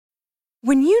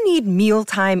When you need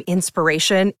mealtime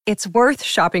inspiration, it's worth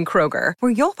shopping Kroger,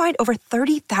 where you'll find over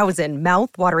 30,000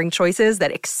 mouth-watering choices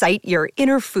that excite your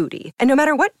inner foodie. And no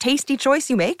matter what tasty choice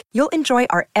you make, you'll enjoy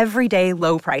our everyday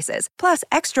low prices, plus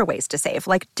extra ways to save,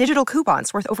 like digital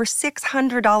coupons worth over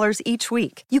 $600 each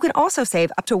week. You can also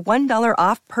save up to $1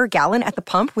 off per gallon at the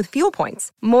pump with fuel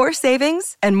points. More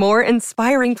savings and more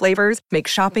inspiring flavors make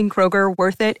shopping Kroger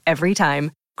worth it every time.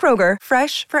 Kroger,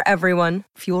 fresh for everyone.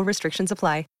 Fuel restrictions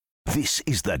apply. This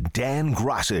is the Dan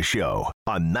Grassa Show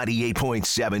on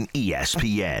 98.7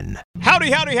 ESPN.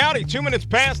 Howdy, howdy, howdy. 2 minutes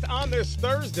past on this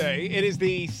Thursday. It is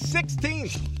the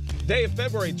 16th day of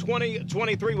February,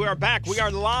 2023. We are back. We are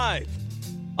live.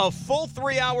 A full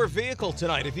 3-hour vehicle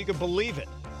tonight, if you can believe it.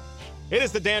 It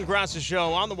is the Dan Grassa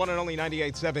Show on the one and only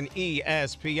 98.7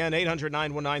 ESPN,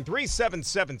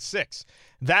 800-919-3776.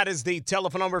 That is the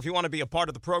telephone number if you want to be a part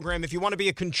of the program, if you want to be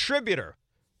a contributor,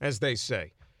 as they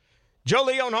say. Joe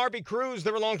Leo and Harvey Cruz,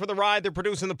 they're along for the ride. They're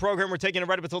producing the program. We're taking it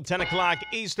right up until 10 o'clock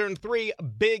Eastern. 3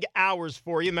 big hours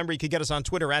for you. Remember, you can get us on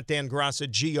Twitter at Dan Grassa,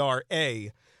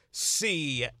 Gracca.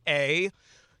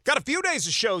 Got a few days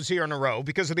of shows here in a row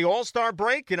because of the All-Star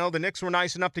break. You know, the Knicks were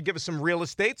nice enough to give us some real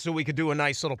estate so we could do a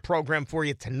nice little program for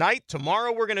you tonight.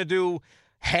 Tomorrow, we're going to do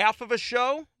half of a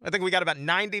show. I think we got about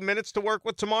 90 minutes to work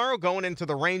with tomorrow going into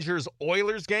the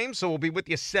Rangers-Oilers game. So we'll be with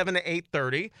you 7 to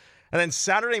 8:30. And then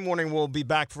Saturday morning, we'll be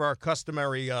back for our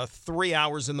customary 3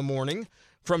 hours in the morning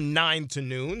from 9 to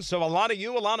noon. So a lot of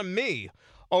you, a lot of me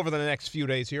over the next few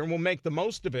days here, and we'll make the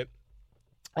most of it.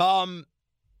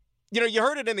 You know, you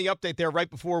heard it in the update there right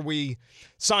before we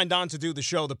signed on to do the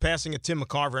show, the passing of Tim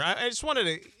McCarver. I just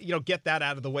wanted to, get that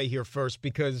out of the way here first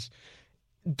because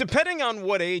depending on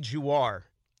what age you are,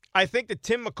 I think that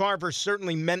Tim McCarver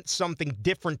certainly meant something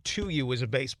different to you as a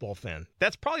baseball fan.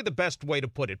 That's probably the best way to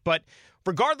put it. But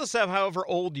regardless of however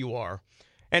old you are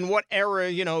and what era,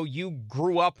 you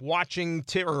grew up watching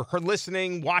or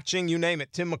listening, watching, you name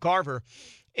it, Tim McCarver,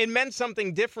 it meant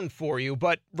something different for you.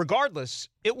 But regardless,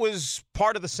 it was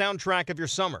part of the soundtrack of your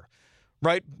summer,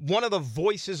 right? One of the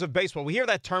voices of baseball. We hear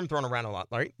that term thrown around a lot,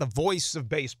 right? The voice of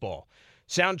baseball,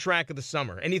 soundtrack of the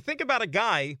summer. And you think about a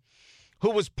guy who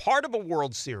was part of a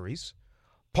World Series,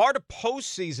 part of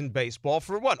postseason baseball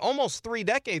for almost 3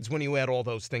 decades when you add all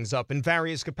those things up in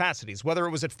various capacities, whether it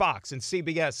was at Fox and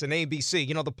CBS and ABC,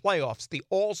 the playoffs, the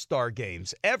All-Star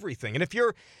games, everything. And if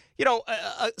you're,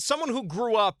 someone who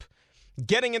grew up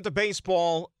getting into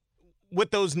baseball with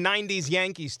those 90s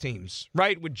Yankees teams,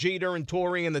 right, with Jeter and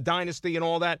Torre and the dynasty and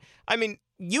all that, I mean,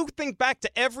 you think back to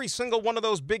every single one of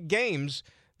those big games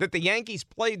that the Yankees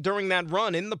played during that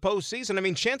run in the postseason. I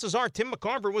mean, chances are Tim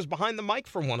McCarver was behind the mic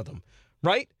for one of them,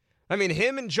 right? I mean,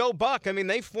 him and Joe Buck,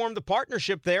 they formed a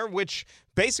partnership there, which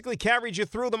basically carried you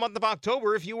through the month of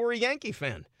October if you were a Yankee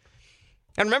fan.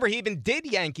 And remember, he even did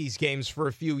Yankees games for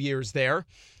a few years there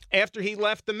after he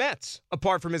left the Mets,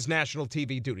 apart from his national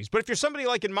TV duties. But if you're somebody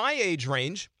like in my age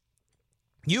range,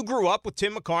 you grew up with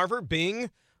Tim McCarver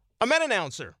being a Met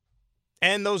announcer.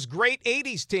 And those great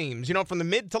 80s teams, from the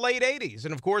mid to late 80s.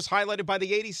 And, of course, highlighted by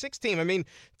the 86 team. I mean,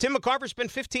 Tim McCarver spent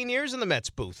 15 years in the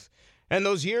Mets booth. And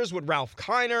those years with Ralph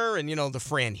Kiner and, the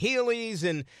Fran Healy's.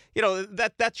 And,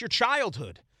 that's your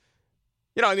childhood.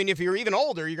 If you're even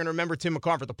older, you're going to remember Tim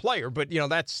McCarver, the player. But,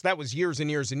 that was years and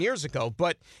years and years ago.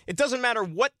 But it doesn't matter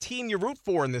what team you root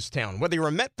for in this town. Whether you're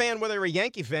a Met fan, whether you're a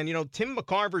Yankee fan, Tim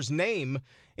McCarver's name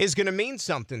is going to mean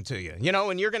something to you.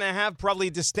 And you're going to have probably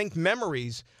distinct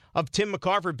memories of Tim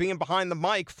McCarver being behind the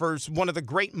mic for one of the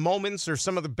great moments or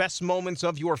some of the best moments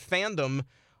of your fandom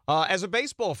as a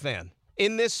baseball fan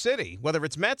in this city, whether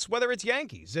it's Mets, whether it's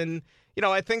Yankees. And,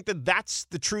 I think that that's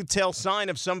the true tell sign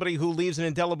of somebody who leaves an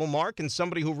indelible mark and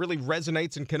somebody who really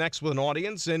resonates and connects with an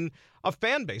audience and a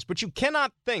fan base. But you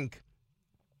cannot think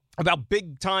about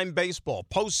big-time baseball,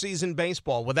 postseason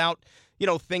baseball, without,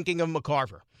 thinking of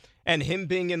McCarver and him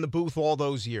being in the booth all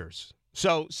those years.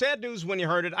 So, sad news when you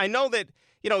heard it. I know that,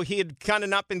 he had kind of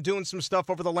not been doing some stuff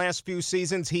over the last few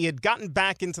seasons. He had gotten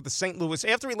back into the St. Louis.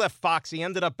 After he left Fox, he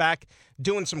ended up back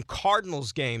doing some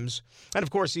Cardinals games. And, of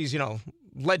course, he's,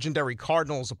 legendary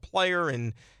Cardinals, a player,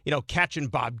 and, catching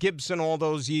Bob Gibson all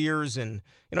those years. And,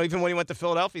 even when he went to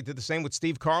Philadelphia, he did the same with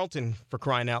Steve Carlton, for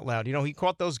crying out loud. He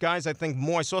caught those guys, I think,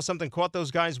 more. I saw something, caught those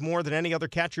guys more than any other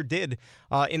catcher did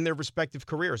in their respective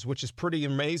careers, which is pretty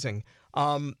amazing.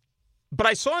 But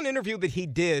I saw an interview that he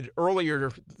did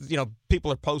earlier,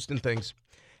 people are posting things,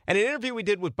 And an interview we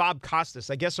did with Bob Costas,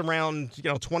 I guess around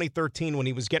 2013 when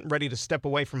he was getting ready to step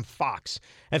away from Fox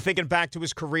and thinking back to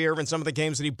his career and some of the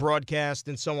games that he broadcast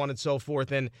and so on and so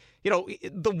forth. And,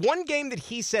 the one game that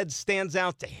he said stands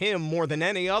out to him more than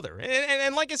any other.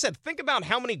 And like I said, think about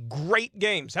how many great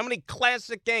games, how many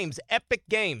classic games, epic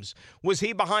games was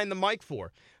he behind the mic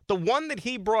for. The one that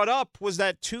he brought up was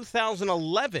that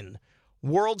 2011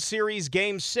 World Series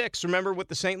Game 6, remember, with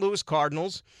the St. Louis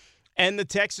Cardinals and the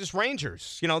Texas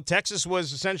Rangers. Texas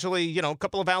was essentially, a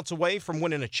couple of outs away from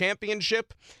winning a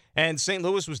championship, and St.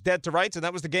 Louis was dead to rights, and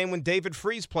that was the game when David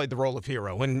Freese played the role of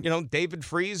hero. And, David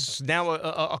Freese, now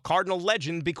a Cardinal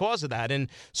legend because of that, and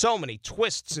so many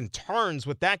twists and turns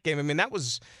with that game. I mean, that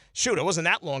was, it wasn't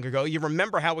that long ago. You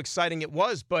remember how exciting it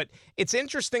was, but it's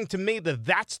interesting to me that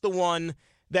that's the one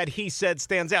that he said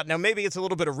stands out. Now, maybe it's a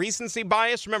little bit of recency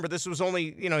bias. Remember, this was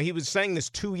only, he was saying this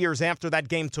 2 years after that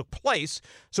game took place,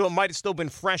 so it might have still been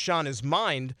fresh on his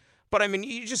mind. But, I mean,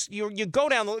 you go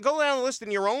down the list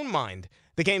in your own mind,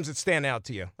 the games that stand out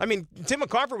to you. I mean, Tim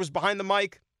McCarver was behind the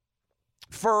mic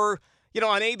for,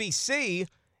 on ABC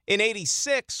in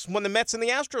 '86 when the Mets and the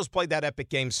Astros played that epic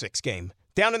Game 6 game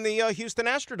down in the Houston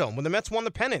Astrodome when the Mets won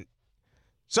the pennant.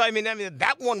 So, I mean,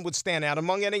 that one would stand out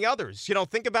among any others.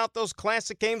 Think about those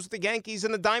classic games with the Yankees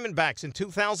and the Diamondbacks in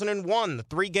 2001, the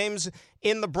 3 games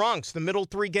in the Bronx, the middle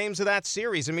 3 games of that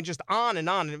series. I mean, just on and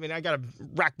on. I mean, I got to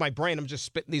rack my brain. I'm just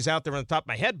spitting these out there on the top of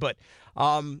my head. But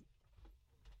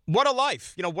what a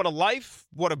life. What a life,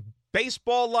 what a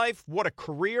baseball life, what a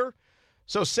career.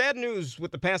 So sad news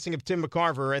with the passing of Tim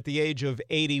McCarver at the age of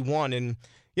 81. And,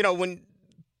 when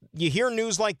you hear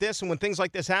news like this and when things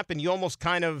like this happen, you almost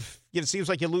kind of, it seems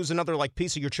like you lose another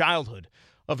piece of your childhood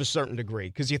of a certain degree.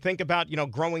 Because you think about,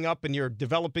 growing up and you're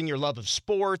developing your love of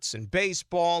sports and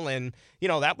baseball. And,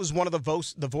 that was one of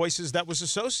the voices that was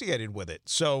associated with it.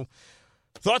 So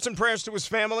thoughts and prayers to his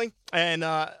family. And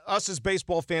us as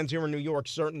baseball fans here in New York,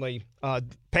 certainly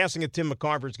passing of Tim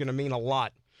McCarver is going to mean a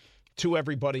lot to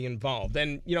everybody involved.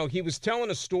 And, he was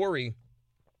telling a story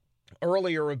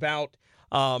earlier about,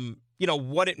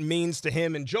 what it means to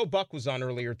him. And Joe Buck was on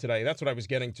earlier today. That's what I was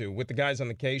getting to with the guys on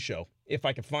the K Show. If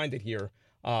I could find it here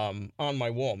on my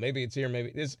wall. Maybe it's here. Maybe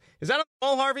is that on the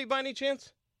wall, Harvey, by any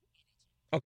chance?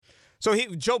 Okay. So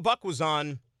Joe Buck was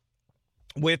on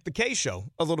with the K Show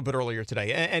a little bit earlier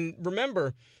today. And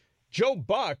remember, Joe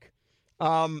Buck,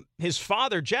 his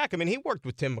father, Jack, I mean, he worked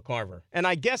with Tim McCarver. And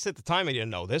I guess at the time, I didn't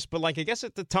know this, but I guess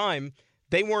at the time,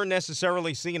 they weren't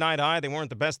necessarily seeing eye to eye. They weren't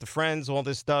the best of friends, all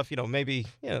this stuff. Maybe,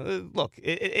 look,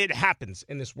 it happens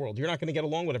in this world. You're not going to get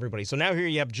along with everybody. So now here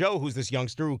you have Joe, who's this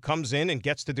youngster who comes in and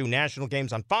gets to do national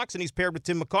games on Fox, and he's paired with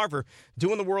Tim McCarver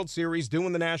doing the World Series,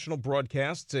 doing the national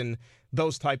broadcasts and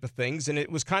those type of things. And it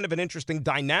was kind of an interesting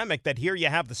dynamic that here you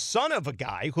have the son of a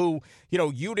guy who,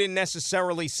 you didn't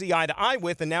necessarily see eye to eye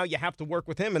with, and now you have to work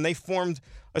with him. And they formed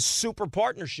a super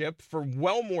partnership for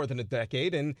well more than a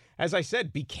decade. And as I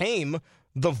said, became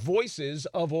the voices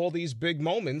of all these big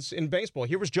moments in baseball.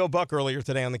 Here was Joe Buck earlier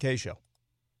today on the K Show.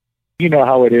 You know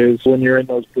how it is when you're in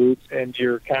those booths and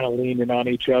you're kind of leaning on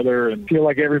each other and feel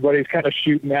like everybody's kind of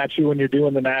shooting at you when you're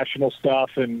doing the national stuff,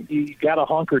 and you got to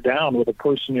hunker down with the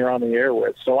person you're on the air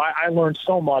with. So I learned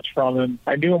so much from him.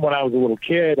 I knew him when I was a little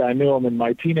kid. I knew him in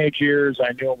my teenage years.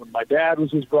 I knew him when my dad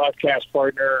was his broadcast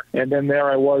partner. And then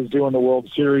there I was doing the World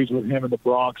Series with him in the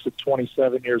Bronx at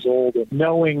 27 years old, and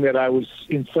knowing that I was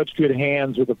in such good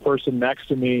hands with the person next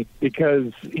to me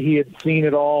because he had seen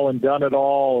it all and done it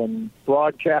all and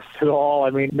broadcasted all. I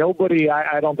mean, nobody,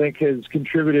 I don't think, has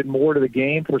contributed more to the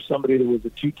game for somebody that was a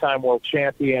 2-time world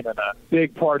champion and a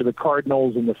big part of the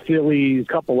Cardinals and the Phillies,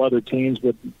 a couple other teams,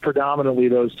 but predominantly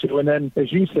those two. And then,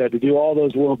 as you said, to do all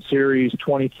those World Series,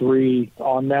 23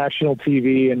 on national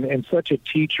TV, and such a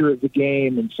teacher of the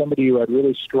game and somebody who had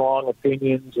really strong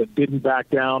opinions and didn't back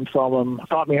down from them,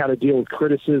 taught me how to deal with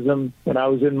criticism when I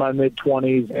was in my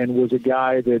mid-20s, and was a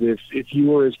guy that if you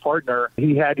were his partner,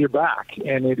 he had your back.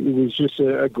 And it was just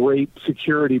a great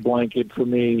security blanket for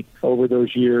me over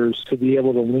those years to be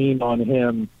able to lean on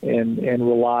him and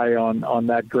rely on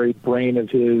that great brain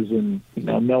of his, and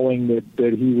knowing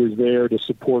that he was there to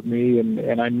support me,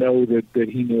 and I know that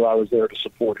he knew I was there to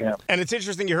support him. And it's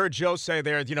interesting you heard Joe say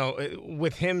there,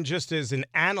 with him just as an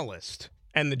analyst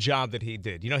and the job that he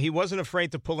did. He wasn't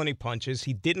afraid to pull any punches.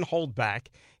 He didn't hold back.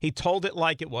 He told it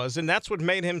like it was, and that's what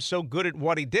made him so good at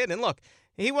what he did. And look,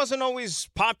 he wasn't always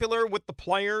popular with the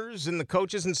players and the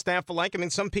coaches and staff alike. I mean,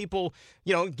 some people,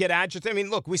 get agitated. I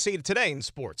mean, look, we see it today in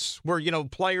sports where,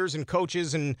 players and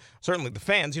coaches and certainly the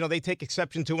fans, they take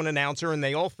exception to an announcer and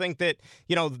they all think that,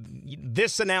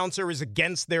 this announcer is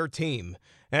against their team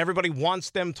and everybody wants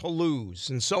them to lose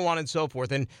and so on and so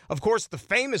forth. And, of course, the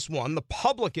famous one, the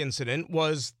public incident,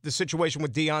 was the situation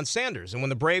with Deion Sanders. And when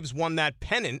the Braves won that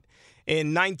pennant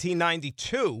in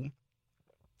 1992,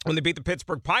 when they beat the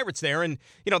Pittsburgh Pirates there, and,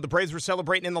 the Braves were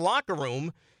celebrating in the locker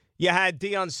room, you had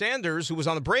Deion Sanders, who was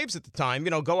on the Braves at the time,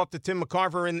 go up to Tim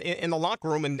McCarver in the locker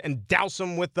room and douse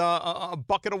him with a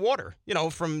bucket of water,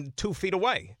 from 2 feet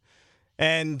away.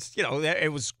 And,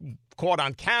 it was caught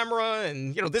on camera.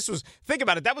 And, think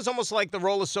about it, that was almost like the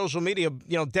role of social media,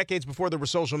 decades before there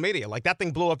was social media. Like, that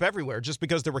thing blew up everywhere just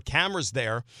because there were cameras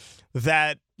there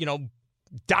that,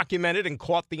 documented and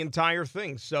caught the entire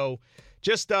thing. So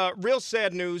just real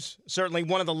sad news. Certainly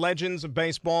one of the legends of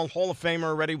baseball, Hall of Famer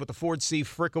already with the Ford C.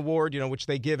 Frick Award, which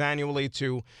they give annually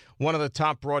to one of the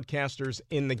top broadcasters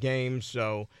in the game.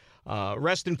 So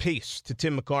rest in peace to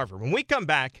Tim McCarver. When we come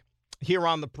back here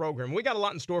on the program, we got a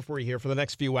lot in store for you here for the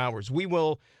next few hours. We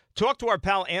will talk to our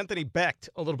pal Anthony Becht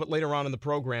a little bit later on in the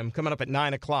program, coming up at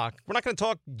 9 o'clock. We're not going to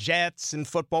talk Jets and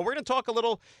football. We're going to talk a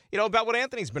little, about what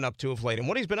Anthony's been up to of late. And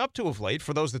what he's been up to of late,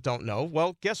 for those that don't know,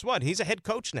 well, guess what? He's a head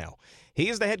coach now. He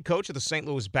is the head coach of the St.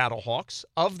 Louis Battlehawks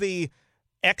of the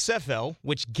XFL,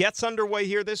 which gets underway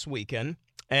here this weekend.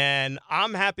 And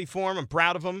I'm happy for him. I'm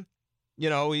proud of him.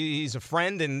 He's a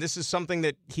friend, and this is something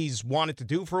that he's wanted to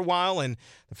do for a while, and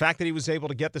the fact that he was able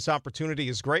to get this opportunity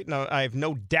is great, and I have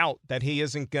no doubt that he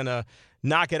isn't going to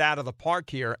knock it out of the park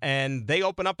here. And they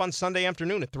open up on Sunday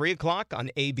afternoon at 3 o'clock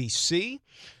on ABC,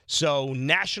 so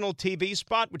national TV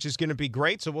spot, which is going to be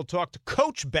great. So we'll talk to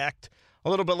Coach Becht a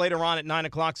little bit later on at 9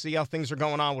 o'clock, see how things are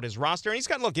going on with his roster. And he's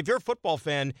got, look, if you're a football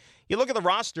fan, you look at the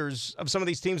rosters of some of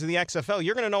these teams in the XFL,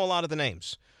 you're going to know a lot of the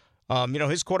names.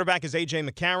 His quarterback is A.J.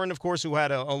 McCarron, of course, who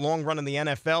had a long run in the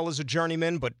NFL as a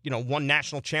journeyman, but, won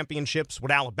national championships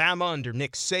with Alabama under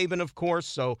Nick Saban, of course.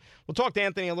 So we'll talk to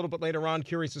Anthony a little bit later on.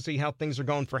 Curious to see how things are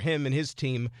going for him and his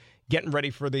team getting ready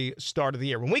for the start of the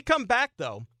year. When we come back,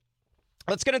 though,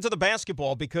 let's get into the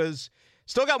basketball because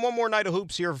still got one more night of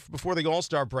hoops here before the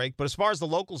All-Star break. But as far as the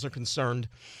locals are concerned,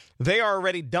 they are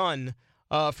already done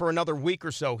for another week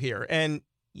or so here. And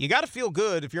you got to feel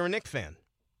good if you're a Knicks fan.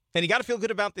 And you got to feel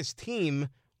good about this team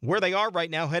where they are right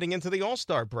now heading into the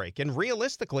All-Star break. And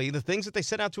realistically, the things that they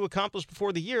set out to accomplish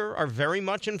before the year are very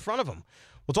much in front of them.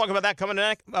 We'll talk about that coming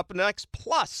up next.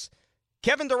 Plus,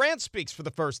 Kevin Durant speaks for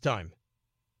the first time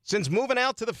since moving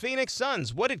out to the Phoenix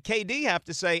Suns. What did KD have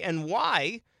to say, and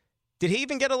why did he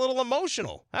even get a little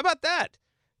emotional? How about that?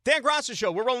 Dan Grassa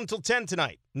Show. We're rolling until 10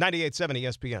 tonight. 98.7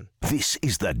 ESPN. This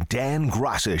is the Dan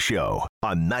Grassa Show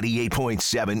on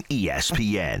 98.7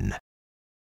 ESPN.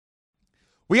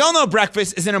 We all know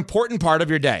breakfast is an important part of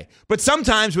your day, but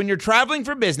sometimes when you're traveling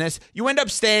for business, you end up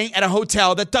staying at a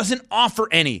hotel that doesn't offer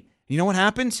any. You know what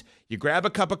happens? You grab a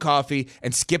cup of coffee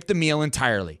and skip the meal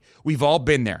entirely. We've all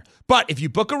been there. But if you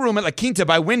book a room at La Quinta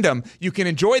by Wyndham, you can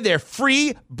enjoy their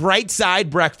free Bright Side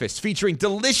breakfast featuring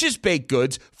delicious baked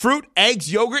goods, fruit,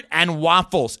 eggs, yogurt, and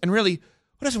waffles. And really,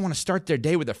 who doesn't want to start their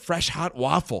day with a fresh hot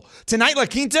waffle? Tonight, La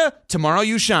Quinta, tomorrow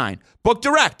you shine. Book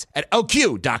direct at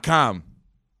lq.com.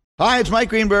 Hi, it's Mike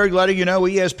Greenberg letting you know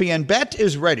ESPN Bet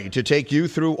is ready to take you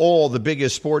through all the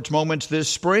biggest sports moments this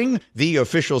spring. The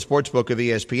official sportsbook of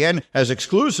ESPN has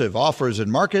exclusive offers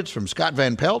and markets from Scott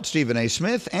Van Pelt, Stephen A.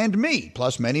 Smith, and me,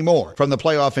 plus many more. From the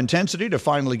playoff intensity to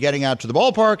finally getting out to the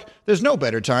ballpark, there's no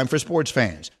better time for sports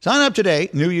fans. Sign up today.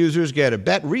 New users get a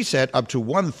bet reset up to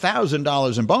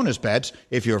 $1,000 in bonus bets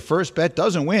if your first bet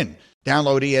doesn't win.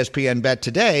 Download ESPN Bet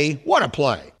today. What a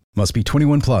play. Must be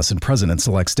 21 plus and present in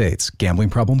select states. Gambling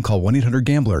problem? Call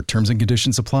 1-800-GAMBLER. Terms and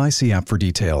conditions apply. See app for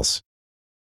details.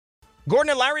 Gordon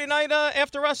and Larry tonight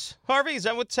after us. Harvey, is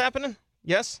that what's happening?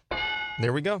 Yes?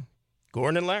 There we go.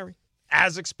 Gordon and Larry,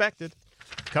 as expected,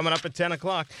 coming up at 10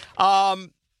 o'clock.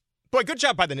 Boy, good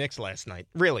job by the Knicks last night,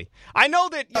 really. I know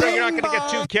that you're not going to get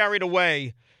too carried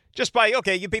away just by,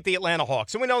 okay, you beat the Atlanta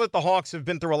Hawks. And we know that the Hawks have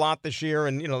been through a lot this year,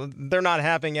 and, they're not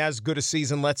having as good a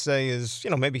season, let's say, as,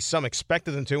 maybe some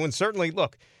expected them to. And certainly,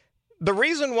 look, the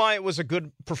reason why it was a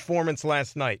good performance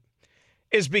last night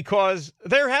is because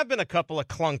there have been a couple of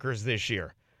clunkers this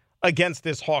year against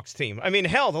this Hawks team. I mean,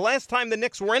 hell, the last time the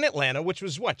Knicks were in Atlanta, which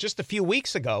was, just a few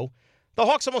weeks ago, the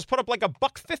Hawks almost put up like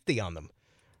 $150 on them.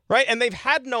 Right, and they've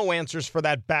had no answers for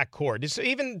that backcourt. It's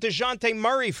even DeJounte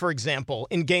Murray, for example,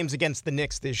 in games against the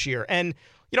Knicks this year. And,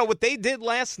 what they did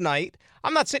last night,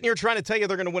 I'm not sitting here trying to tell you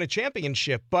they're going to win a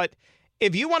championship, but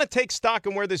if you want to take stock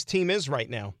in where this team is right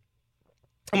now,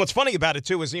 And what's funny about it,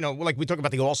 too, is, like we talk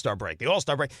about the All-Star break,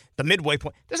 the midway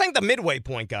point. This ain't the midway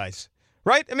point, guys,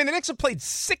 right? I mean, the Knicks have played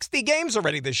 60 games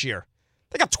already this year.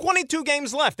 They got 22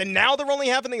 games left, and now they're only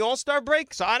having the All-Star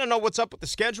break. So I don't know what's up with the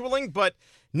scheduling, but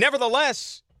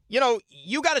nevertheless,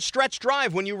 you got a stretch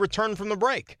drive when you return from the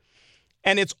break.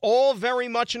 And it's all very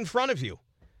much in front of you.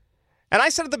 And I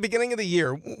said at the beginning of the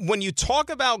year, when you talk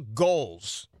about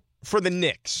goals for the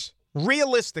Knicks,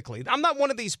 realistically, I'm not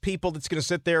one of these people that's going to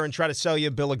sit there and try to sell you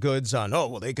a bill of goods on,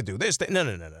 they could do this.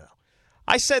 No.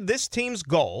 I said this team's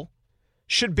goal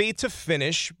should be to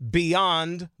finish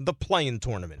beyond the play-in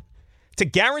tournament, to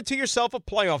guarantee yourself a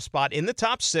playoff spot in the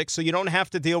top 6 so you don't have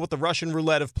to deal with the Russian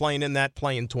roulette of playing in that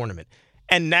play-in tournament.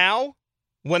 And now,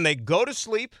 when they go to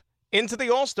sleep into the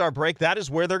All-Star break, that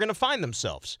is where they're going to find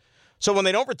themselves. So when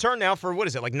they don't return now for,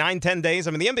 9-10 days?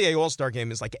 I mean, the NBA All-Star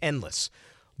game is endless.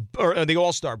 Or the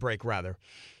All-Star break, rather.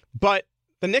 But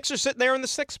the Knicks are sitting there in the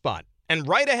 6th spot. And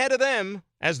right ahead of them,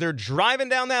 as they're driving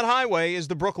down that highway, is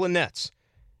the Brooklyn Nets.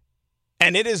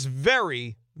 And it is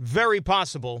very, very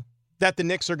possible that the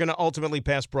Knicks are going to ultimately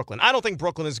pass Brooklyn. I don't think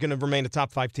Brooklyn is going to remain a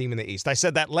top 5 team in the East. I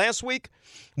said that last week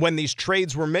when these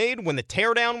trades were made, when the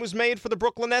teardown was made for the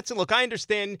Brooklyn Nets. And look, I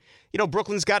understand,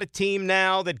 Brooklyn's got a team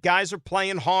now that guys are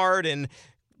playing hard and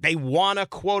they want to,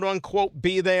 quote-unquote,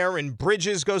 be there. And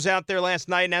Bridges goes out there last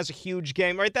night and has a huge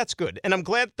game. All right, that's good. And I'm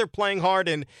glad that they're playing hard.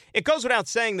 And it goes without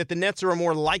saying that the Nets are a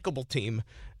more likable team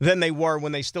than they were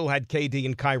when they still had KD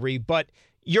and Kyrie. But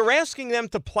you're asking them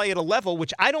to play at a level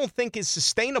which I don't think is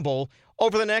sustainable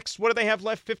over the next, what do they have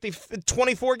left,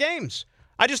 24 games.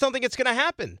 I just don't think it's going to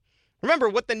happen. Remember,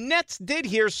 what the Nets did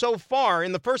here so far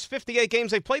in the first 58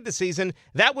 games they played this season,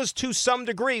 that was to some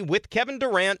degree with Kevin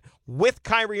Durant, with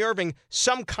Kyrie Irving,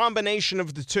 some combination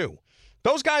of the two.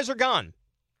 Those guys are gone.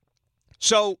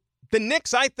 So the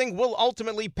Knicks, I think, will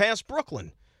ultimately pass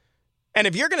Brooklyn. And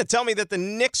if you're going to tell me that the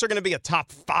Knicks are going to be a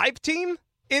top 5 team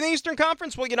in the Eastern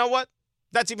Conference, well, you know what?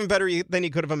 That's even better than you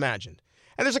could have imagined.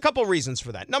 And there's a couple reasons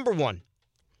for that. Number one,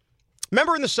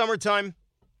 remember in the summertime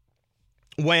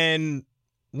when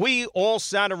we all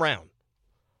sat around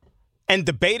and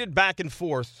debated back and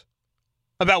forth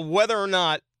about whether or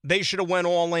not they should have went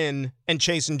all in and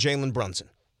chasing Jalen Brunson?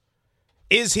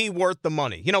 Is he worth the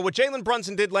money? What Jalen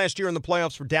Brunson did last year in the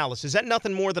playoffs for Dallas, is that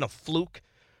nothing more than a fluke?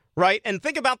 Right? And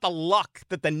think about the luck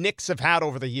that the Knicks have had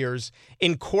over the years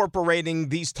incorporating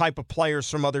these type of players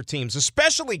from other teams,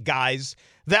 especially guys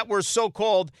that were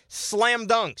so-called slam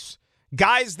dunks,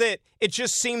 guys that it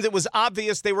just seemed it was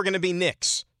obvious they were going to be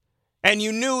Knicks. And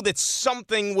you knew that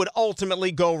something would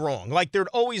ultimately go wrong. Like there'd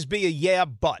always be a yeah,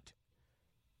 but.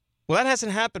 Well, that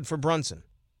hasn't happened for Brunson,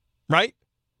 right?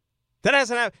 That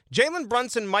hasn't happened. Jalen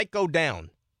Brunson might go down.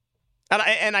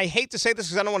 And I hate to say this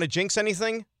because I don't want to jinx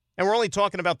anything. And we're only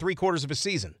talking about 3/4 of a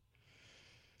season.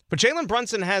 But Jalen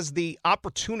Brunson has the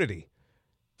opportunity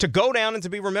to go down and to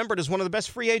be remembered as one of the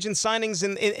best free agent signings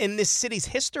in this city's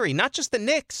history. Not just the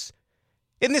Knicks.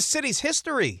 In this city's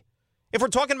history. If we're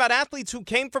talking about athletes who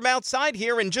came from outside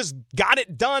here and just got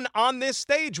it done on this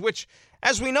stage, which,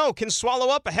 as we know, can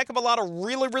swallow up a heck of a lot of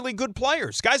really, really good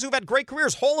players. Guys who've had great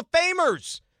careers, Hall of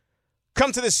Famers,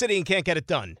 come to this city and can't get it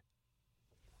done.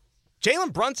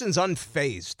 Jalen Brunson's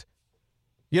unfazed.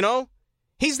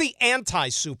 He's the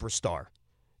anti-superstar.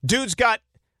 Dude's got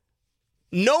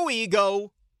no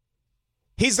ego.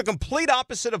 He's the complete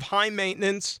opposite of high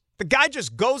maintenance. The guy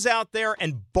just goes out there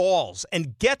and balls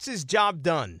and gets his job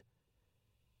done.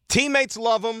 Teammates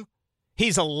love him.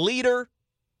 He's a leader.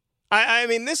 I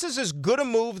mean, this is as good a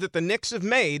move that the Knicks have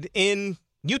made in,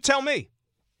 you tell me.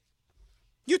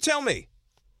 You tell me.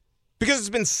 Because it's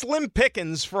been slim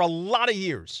pickings for a lot of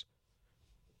years.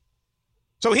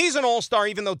 So he's an all-star,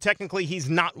 even though technically he's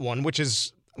not one, which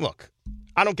is, look,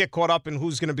 I don't get caught up in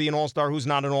who's going to be an all-star, who's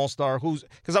not an all-star,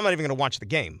 because I'm not even going to watch the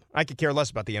game. I could care less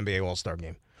about the NBA All-Star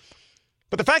game.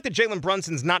 But the fact that Jalen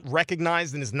Brunson's not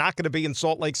recognized and is not going to be in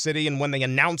Salt Lake City, and when they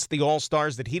announce the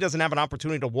All-Stars that he doesn't have an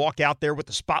opportunity to walk out there with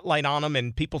the spotlight on him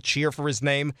and people cheer for his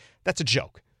name, that's a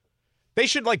joke. They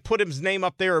should, put his name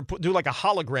up there or do, a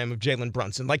hologram of Jalen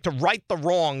Brunson, to right the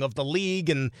wrong of the league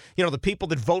and, the people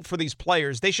that vote for these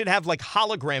players. They should have,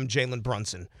 hologram Jalen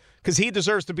Brunson because he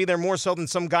deserves to be there more so than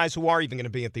some guys who are even going to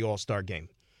be at the All-Star game.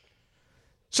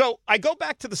 So I go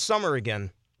back to the summer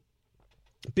again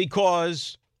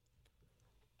because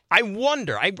I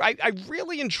wonder, I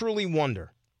really and truly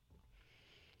wonder.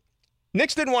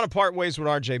 Knicks didn't want to part ways with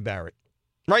R.J. Barrett,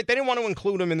 right? They didn't want to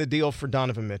include him in the deal for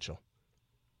Donovan Mitchell.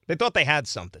 They thought they had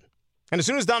something. And as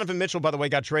soon as Donovan Mitchell, by the way,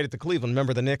 got traded to Cleveland,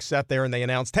 remember the Knicks sat there and they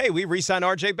announced, hey, we re-signed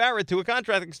R.J. Barrett to a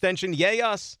contract extension. Yay,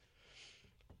 us.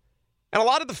 And a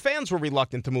lot of the fans were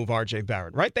reluctant to move R.J.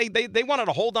 Barrett, right? They wanted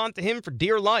to hold on to him for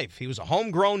dear life. He was a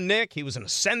homegrown Knick. He was an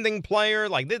ascending player.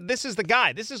 Like, this is the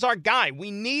guy. This is our guy.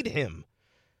 We need him.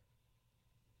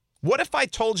 What if I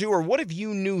told you, or what if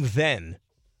you knew then,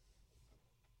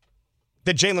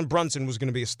 that Jalen Brunson was going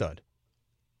to be a stud?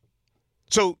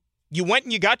 So you went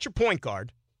and you got your point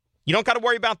guard. You don't got to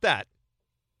worry about that.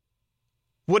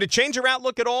 Would it change your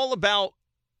outlook at all about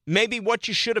maybe what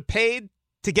you should have paid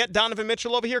to get Donovan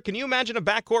Mitchell over here? Can you imagine a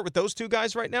backcourt with those two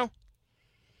guys right now?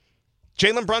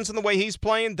 Jalen Brunson, the way he's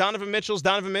playing, Donovan Mitchell's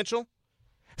Donovan Mitchell.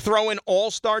 Throw in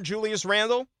all-star Julius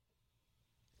Randle.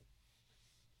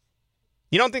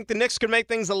 You don't think the Knicks could make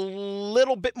things a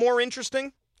little bit more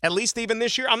interesting? At least even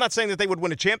this year? I'm not saying that they would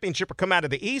win a championship or come out of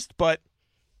the East, but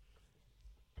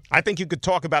I think you could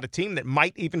talk about a team that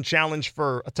might even challenge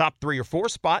for a top 3 or 4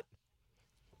 spot.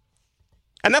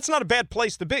 And that's not a bad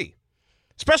place to be,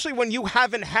 especially when you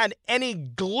haven't had any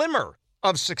glimmer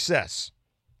of success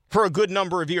for a good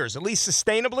number of years, at least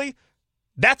sustainably.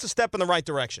 That's a step in the right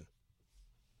direction.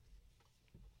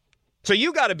 So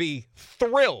you got to be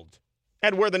thrilled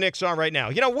at where the Knicks are right now.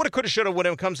 You know, woulda, coulda, shoulda, when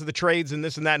it comes to the trades and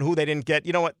this and that and who they didn't get.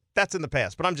 You know what? That's in the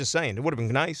past. But I'm just saying, it would have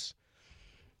been nice.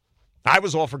 I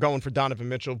was all for going for Donovan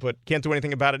Mitchell, but can't do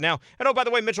anything about it now. And oh, by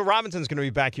the way, Mitchell Robinson's going to be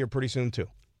back here pretty soon, too.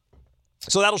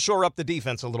 So that'll shore up the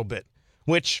defense a little bit,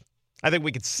 which I think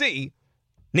we could see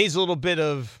needs a little bit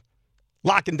of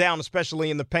locking down,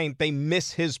 especially in the paint. They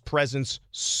miss his presence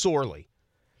sorely.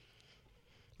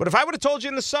 But if I would have told you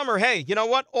in the summer, hey, you know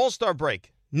what? All-Star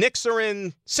break. Knicks are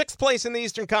in 6th place in the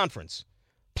Eastern Conference.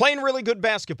 Playing really good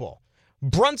basketball.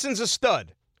 Brunson's a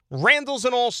stud. Randall's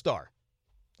an all-star.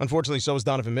 Unfortunately, so is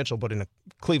Donovan Mitchell, but in a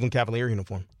Cleveland Cavalier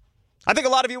uniform. I think a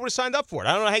lot of you would have signed up for it.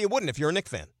 I don't know how you wouldn't if you're a Knicks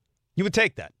fan. You would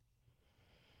take that.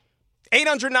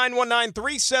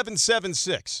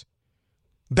 800-919-3776.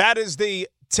 That is the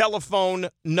telephone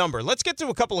number. Let's get to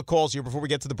a couple of calls here before we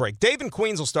get to the break. Dave in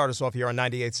Queens will start us off here on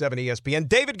 98.7 ESPN.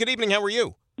 David, good evening. How are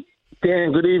you?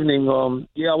 Dan, good evening.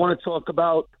 I want to talk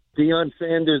about Deion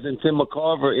Sanders and Tim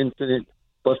McCarver incident.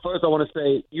 But first I want to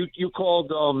say, you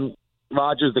called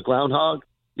Rodgers the groundhog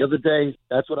the other day.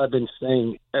 That's what I've been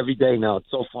saying every day now. It's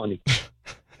so funny.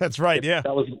 That's right, yeah.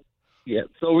 Yeah,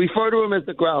 so refer to him as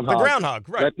the groundhog. The groundhog,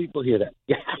 right. Let people hear that.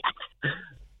 Yeah,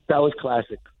 that was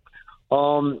classic.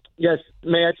 Yes,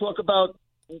 may I talk about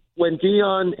when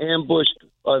Deion ambushed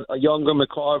a younger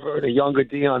McCarver and a younger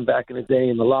Deion back in the day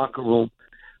in the locker room?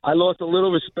 I lost a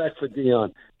little respect for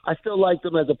Deion. I still liked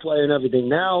him as a player and everything.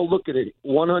 Now, look at it,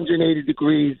 180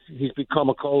 degrees. He's become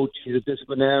a coach. He's a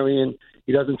disciplinarian.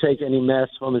 He doesn't take any mess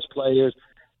from his players.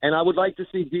 And I would like to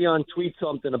see Deion tweet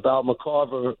something about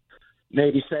McCarver,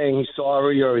 maybe saying he's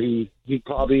sorry or he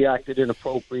probably acted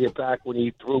inappropriate back when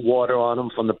he threw water on him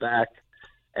from the back.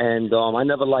 And I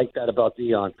never liked that about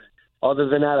Deion. Other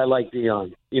than that, I like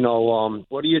Deion. You know,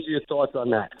 what are your thoughts on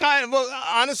that? Well,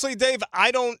 honestly, Dave, I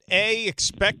don't,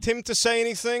 expect him to say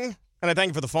anything, and I thank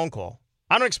you for the phone call.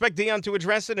 I don't expect Deion to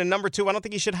address it, and number 2, I don't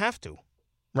think he should have to,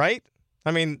 right?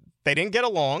 I mean, they didn't get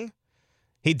along.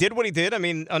 He did what he did. I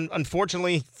mean,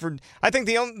 unfortunately, I think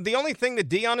the only thing that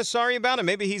Deion is sorry about, and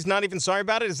maybe he's not even sorry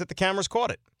about it, is that the cameras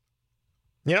caught it.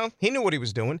 You know, he knew what he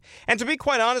was doing. And to be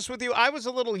quite honest with you, I was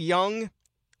a little young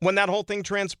when that whole thing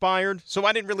transpired, so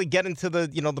I didn't really get into the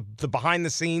behind the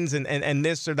scenes and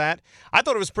this or that. I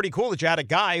thought it was pretty cool that you had a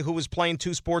guy who was playing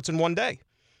 2 sports in one day,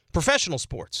 professional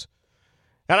sports.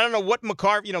 And I don't know what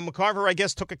McCarver, I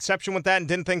guess, took exception with that and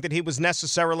didn't think that he was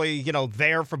necessarily,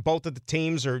 there for both of the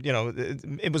teams, or,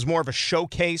 it was more of a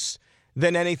showcase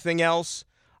than anything else.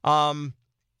 I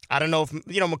don't know if,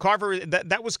 McCarver,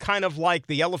 that was kind of like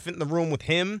the elephant in the room with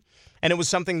him, and it was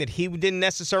something that he didn't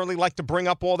necessarily like to bring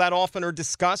up all that often or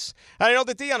discuss. And I know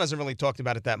that Deion hasn't really talked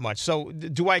about it that much. So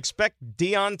do I expect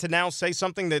Deion to now say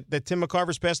something that Tim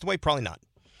McCarver's passed away? Probably not.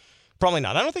 Probably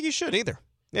not. I don't think he should either.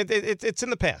 It's in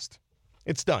the past.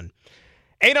 It's done.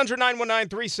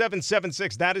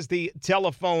 800-919-3776. That is the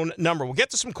telephone number. We'll get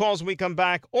to some calls when we come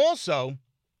back. Also,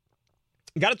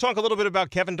 got to talk a little bit about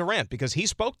Kevin Durant because he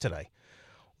spoke today.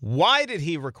 Why did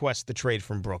he request the trade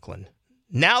from Brooklyn?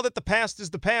 Now that the past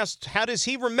is the past, how does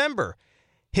he remember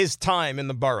his time in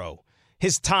the borough,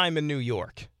 his time in New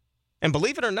York? And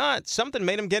believe it or not, something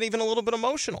made him get even a little bit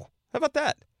emotional. How about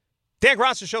that? Dan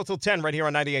Grasso Show till 10 right here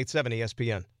on 98.7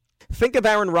 ESPN. Think of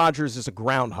Aaron Rodgers as a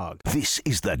groundhog. This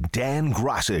is the Dan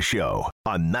Grasso Show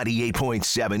on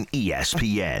 98.7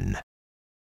 ESPN.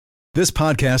 This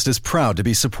podcast is proud to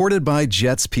be supported by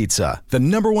Jets Pizza, the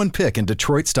 #1 pick in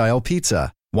Detroit-style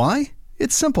pizza. Why?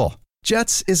 It's simple.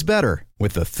 Jets is better.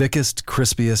 With the thickest,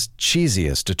 crispiest,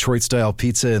 cheesiest Detroit-style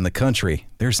pizza in the country,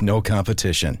 there's no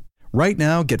competition. Right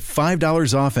now, get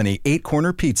 $5 off any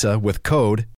 8-corner pizza with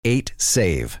code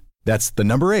 8SAVE. That's the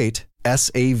number 8,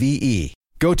 SAVE.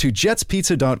 Go to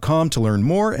jetspizza.com to learn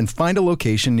more and find a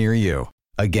location near you.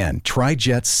 Again, try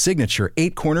Jet's signature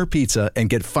 8-corner pizza and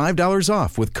get $5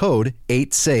 off with code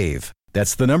 8SAVE.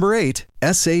 That's the number 8,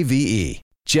 SAVE.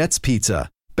 Jet's Pizza.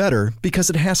 Better because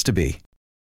it has to be.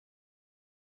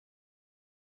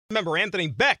 Remember, Anthony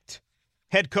Becht,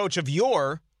 head coach of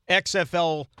your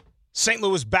XFL St.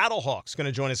 Louis Battlehawks, going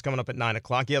to join us coming up at 9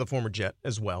 o'clock. Yeah, the former Jet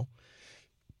as well.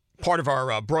 Part of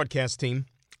our broadcast team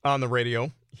on the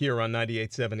radio here on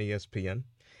 98.7 ESPN.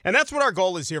 And that's what our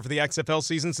goal is here for the XFL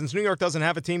season. Since New York doesn't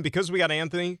have a team, because we got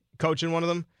Anthony coaching one of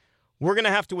them, we're going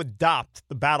to have to adopt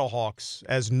the Battlehawks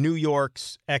as New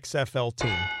York's XFL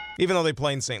team, even though they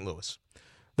play in St. Louis.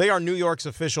 They are New York's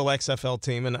official XFL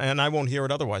team, and I won't hear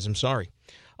it otherwise. I'm sorry.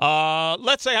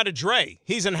 Let's say hi to Dre.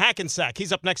 He's in Hackensack.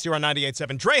 He's up next here on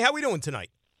 98.7. Dre, how we doing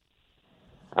tonight?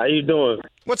 How you doing?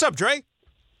 What's up, Dre?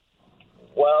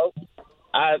 Well,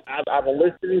 I've been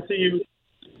listening to you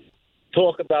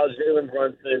talk about Jalen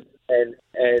Brunson,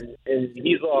 and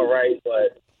he's all right,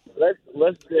 but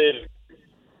let's give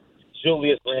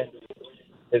Julius Randle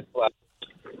his flowers,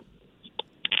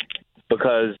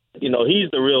 because he's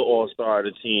the real all-star of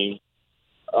the team.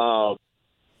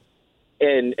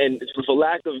 And for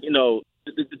lack of the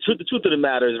truth of the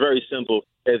matter is very simple.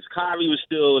 If Kyrie was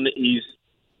still in the East,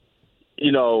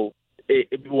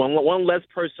 one less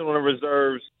person on the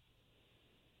reserves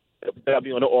that'll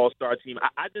be on the all-star team.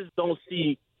 I just don't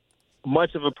see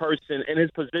much of a person in his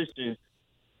position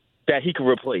that he can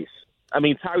replace. I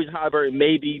mean, Tyrese Halliburton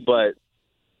maybe, but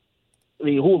I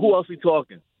mean, who else are we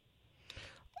talking?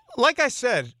 Like I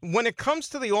said, when it comes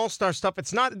to the All-Star stuff,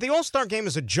 it's not – the All-Star game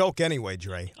is a joke anyway,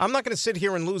 Dre. I'm not going to sit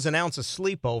here and lose an ounce of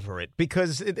sleep over it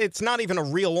because it's not even a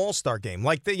real All-Star game.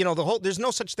 Like, the whole – there's no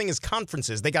such thing as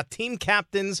conferences. They got team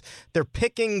captains. They're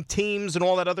picking teams and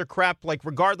all that other crap, like,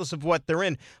 regardless of what they're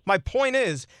in. My point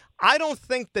is, I don't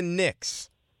think the Knicks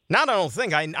 – not I don't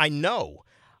think, I know.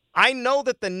 I know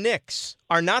that the Knicks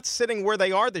are not sitting where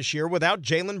they are this year without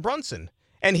Jalen Brunson.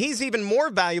 And he's even more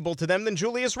valuable to them than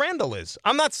Julius Randle is.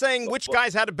 I'm not saying which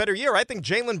guy's had a better year. I think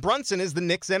Jalen Brunson is the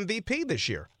Knicks MVP this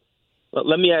year.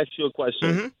 Let me ask you a question.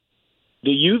 Mm-hmm.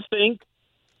 Do you think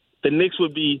the Knicks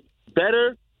would be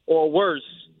better or worse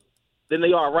than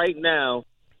they are right now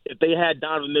if they had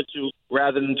Donovan Mitchell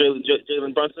rather than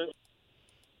Jalen Brunson?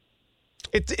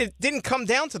 It didn't come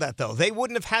down to that, though. They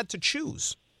wouldn't have had to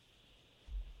choose.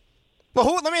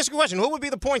 Well, let me ask you a question. Who would be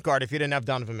the point guard if you didn't have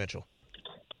Donovan Mitchell?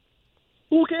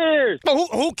 Who cares? Well,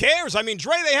 who cares? I mean,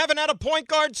 Dre, they haven't had a point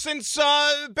guard since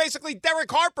basically Derek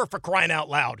Harper, for crying out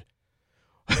loud.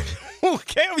 Who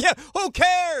cares? Yeah, who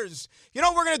cares? You know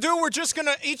what we're going to do? We're just going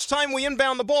to, each time we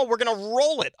inbound the ball, we're going to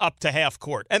roll it up to half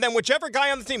court. And then whichever guy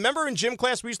on the team, remember in gym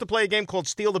class, we used to play a game called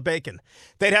Steal the Bacon.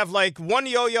 They'd have like one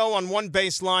yo-yo on one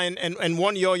baseline and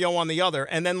one yo-yo on the other.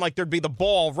 And then like there'd be the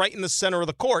ball right in the center of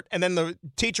the court. And then the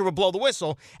teacher would blow the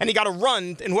whistle. And you got to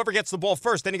run. And whoever gets the ball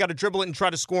first, then you got to dribble it and try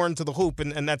to score into the hoop.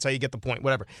 And that's how you get the point,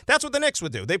 whatever. That's what the Knicks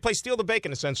would do. They play Steal the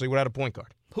Bacon essentially without a point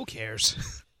guard. Who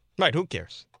cares? Right, who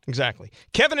cares? Exactly.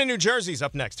 Kevin in New Jersey's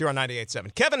up next here on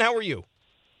 98.7. Kevin, how are you?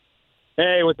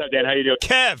 Hey, what's up, Dan? How you doing?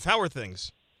 Kev, how are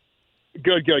things?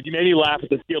 Good. You made me laugh at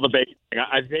the Steal the Bacon thing.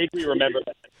 I vaguely remember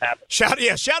that happened.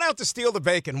 Shout out to Steal the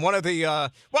Bacon. One of the, I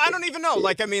don't even know.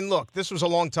 Like, I mean, look, this was a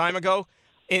long time ago.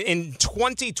 In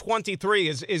 2023,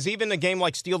 is even a game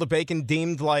like Steal the Bacon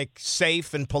deemed like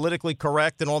safe and politically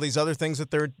correct and all these other things that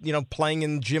they're, playing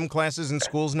in gym classes and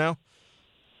schools now?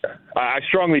 I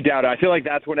strongly doubt it. I feel like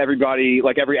that's when everybody,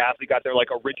 like every athlete, got their like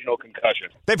original concussion.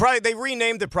 They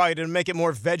renamed it probably to make it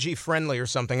more veggie friendly or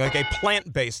something, like a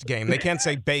plant-based game. They can't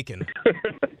say bacon.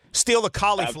 Steal the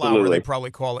cauliflower, Absolutely. They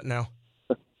probably call it now.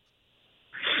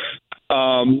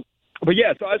 But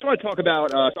yeah, so I just want to talk about.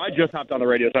 So I just hopped on the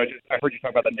radio, so I heard you talk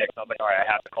about the Knicks. I was like, all right,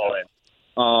 I have to call in.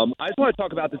 I just want to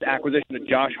talk about this acquisition of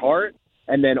Josh Hart.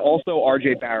 And then also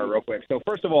R.J. Barrett real quick. So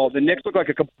first of all, the Knicks look like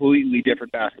a completely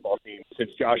different basketball team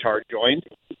since Josh Hart joined.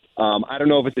 I don't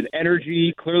know if it's an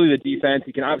energy. Clearly the defense.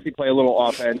 He can obviously play a little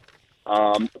offense.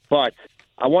 But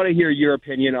I want to hear your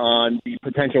opinion on the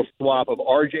potential swap of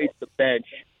R.J. to the bench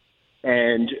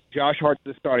and Josh Hart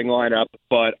to the starting lineup.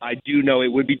 But I do know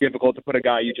it would be difficult to put a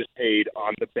guy you just paid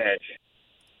on the bench.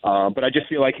 But I just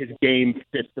feel like his game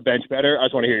fits the bench better. I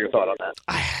just want to hear your thought on that.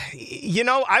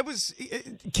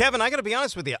 Kevin, I got to be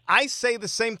honest with you. I say the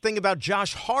same thing about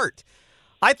Josh Hart.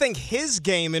 I think his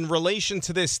game in relation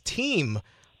to this team,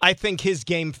 I think his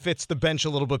game fits the bench a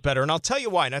little bit better. And I'll tell you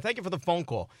why. And I thank you for the phone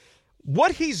call.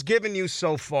 What he's given you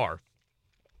so far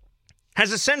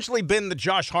has essentially been the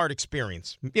Josh Hart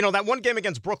experience. You know, that one game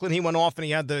against Brooklyn, he went off and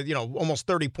he had almost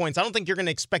 30 points. I don't think you're going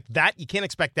to expect that. You can't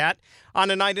expect that on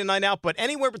a night in, night out. But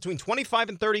anywhere between 25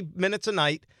 and 30 minutes a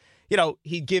night,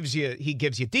 he gives you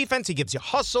defense, he gives you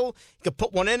hustle. He can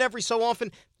put one in every so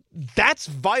often. That's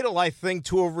vital, I think,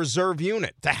 to a reserve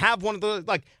unit. To have one of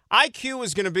the, IQ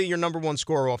is going to be your number one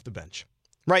scorer off the bench,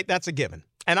 right? That's a given.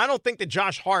 And I don't think that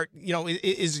Josh Hart,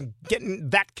 is getting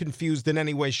that confused in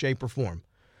any way, shape, or form.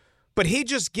 But he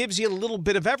just gives you a little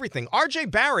bit of everything. R.J.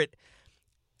 Barrett,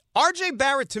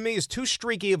 to me, is too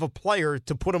streaky of a player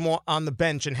to put him on the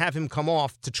bench and have him come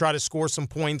off to try to score some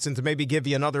points and to maybe give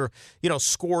you another,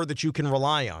 score that you can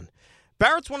rely on.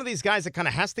 Barrett's one of these guys that kind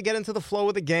of has to get into the flow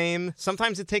of the game.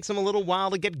 Sometimes it takes him a little while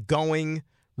to get going,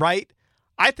 right?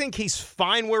 I think he's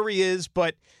fine where he is,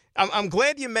 but I'm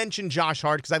glad you mentioned Josh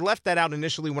Hart because I left that out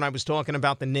initially when I was talking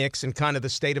about the Knicks and kind of the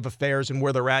state of affairs and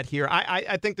where they're at here.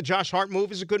 I think the Josh Hart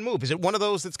move is a good move. Is it one of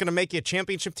those that's going to make you a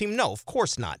championship team? No, of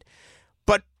course not.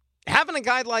 But having a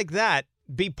guy like that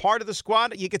be part of the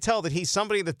squad, you could tell that he's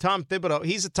somebody that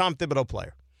he's a Tom Thibodeau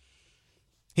player.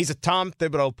 He's a Tom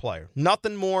Thibodeau player.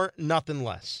 Nothing more, nothing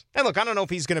less. And look, I don't know if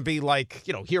he's going to be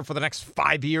here for the next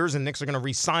 5 years and Knicks are going to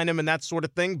re-sign him and that sort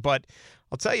of thing. But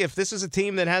I'll tell you, if this is a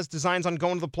team that has designs on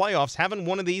going to the playoffs, having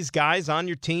one of these guys on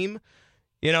your team,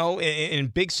 in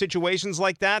big situations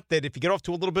like that if you get off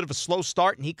to a little bit of a slow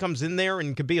start and he comes in there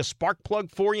and can be a spark plug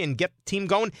for you and get the team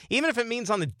going, even if it means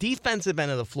on the defensive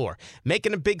end of the floor,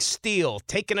 making a big steal,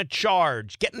 taking a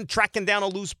charge, tracking down a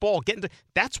loose ball,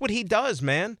 that's what he does,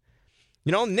 man.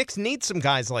 Knicks need some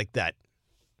guys like that.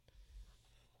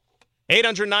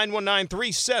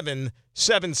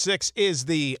 800-919-3776 is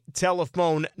the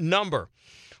telephone number.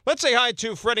 Let's say hi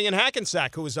to Freddie in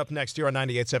Hackensack, who is up next here on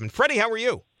 98.7. Freddie, how are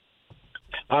you?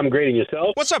 I'm great, and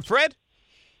yourself? What's up, Fred?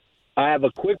 I have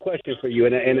a quick question for you,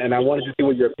 and I wanted to see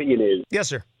what your opinion is. Yes,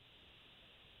 sir.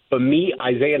 For me,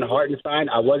 Isaiah Hartenstein,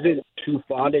 I wasn't too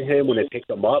fond of him when I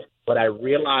picked him up, but I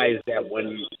realized that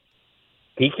when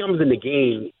he comes in the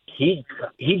game, he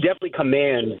definitely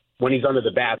commands when he's under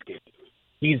the basket.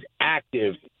 He's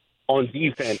active on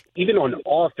defense, even on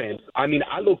offense. I mean,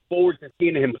 I look forward to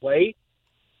seeing him play.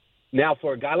 Now,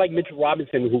 for a guy like Mitchell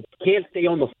Robinson who can't stay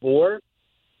on the floor,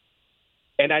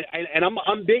 and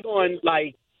I'm big on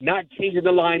not changing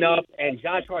the lineup, and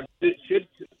Josh Hart should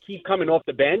keep coming off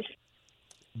the bench.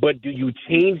 But do you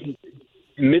change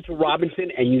Mitchell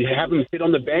Robinson and you have him sit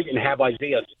on the bench and have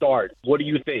Isaiah start? What do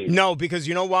you think? No, because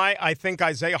you know why? I think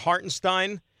Isaiah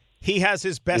Hartenstein, he has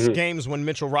his best games when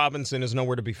Mitchell Robinson is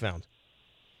nowhere to be found.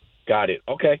 Got it.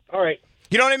 Okay. All right.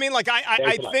 You know what I mean?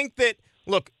 I think that,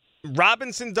 look,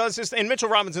 Robinson does this, and Mitchell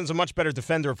Robinson's a much better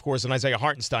defender, of course, than Isaiah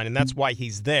Hartenstein, and that's why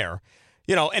he's there.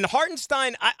 And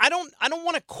Hartenstein, I don't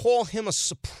want to call him a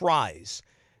surprise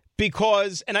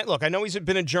because, I know he's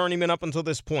been a journeyman up until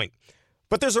this point,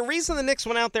 but there's a reason the Knicks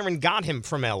went out there and got him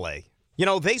from L.A.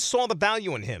 They saw the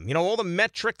value in him. All the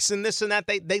metrics and this and that,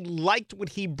 they liked what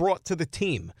he brought to the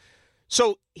team.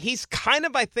 So he's kind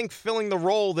of, I think, filling the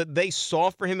role that they saw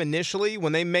for him initially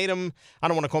when they made him, I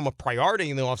don't want to call him a priority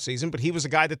in the offseason, but he was a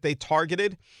guy that they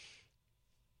targeted.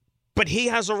 But he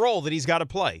has a role that he's got to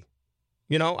play.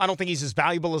 I don't think he's as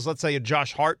valuable as, let's say, a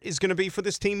Josh Hart is going to be for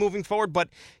this team moving forward. But,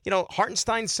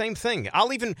 Hartenstein, same thing.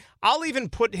 I'll even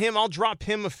put him, I'll drop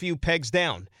him a few pegs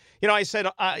down. I said,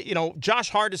 Josh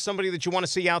Hart is somebody that you want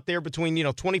to see out there between,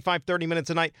 25, 30 minutes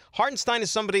a night. Hartenstein is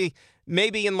somebody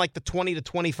maybe in the 20 to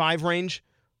 25 range.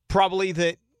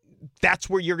 Probably that's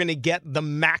where you're going to get the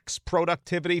max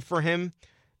productivity for him.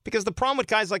 Because the problem with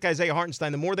guys like Isaiah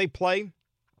Hartenstein, the more they play,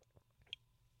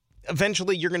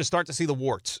 eventually you're going to start to see the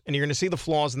warts and you're going to see the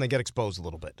flaws and they get exposed a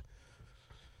little bit.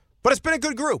 But it's been a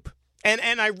good group.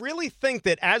 And I really think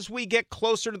that as we get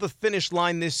closer to the finish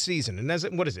line this season,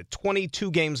 and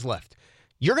 22 games left,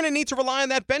 you're going to need to rely on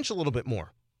that bench a little bit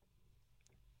more.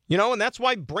 And that's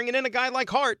why bringing in a guy like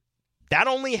Hart, that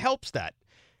only helps that.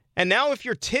 And now if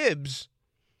you're Tibbs,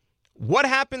 what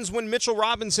happens when Mitchell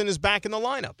Robinson is back in the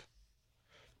lineup?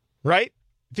 Right?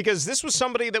 Because this was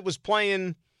somebody that was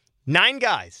playing 9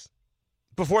 guys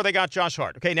before they got Josh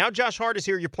Hart. Okay, now Josh Hart is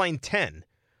here, you're playing 10.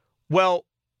 Well,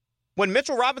 when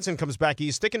Mitchell Robinson comes back, are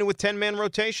you sticking to a 10-man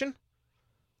rotation?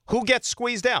 Who gets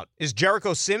squeezed out? Is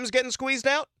Jericho Sims getting squeezed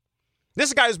out? This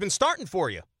is a guy who's been starting for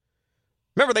you.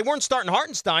 Remember, they weren't starting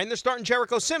Hartenstein, they're starting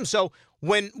Jericho Sims. So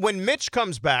when Mitch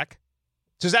comes back,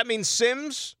 does that mean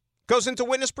Sims goes into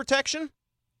witness protection?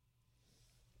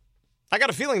 I got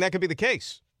a feeling that could be the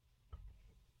case.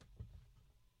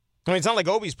 I mean, it's not like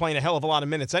Obi's playing a hell of a lot of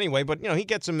minutes anyway, but, he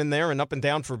gets him in there and up and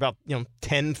down for about,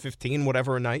 10, 15,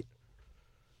 whatever a night.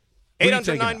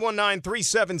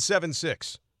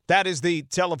 800-919-3776. That is the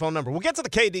telephone number. We'll get to the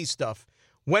KD stuff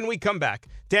when we come back.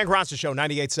 Dan Graca Show,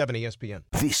 98.7 ESPN.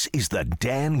 This is the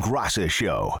Dan Graca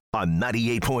Show on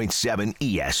 98.7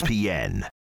 ESPN.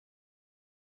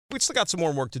 We still got some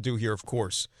more work to do here, of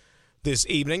course, this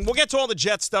evening. We'll get to all the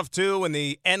Jet stuff, too, and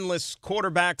the endless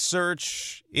quarterback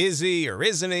search. Is he or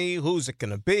isn't he? Who's it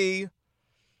going to be?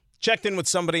 Checked in with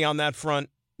somebody on that front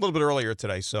a little bit earlier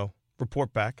today, so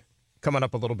report back coming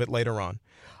up a little bit later on.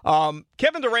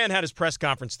 Kevin Durant had his press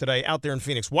conference today out there in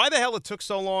Phoenix. Why the hell it took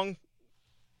so long?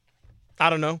 I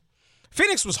don't know.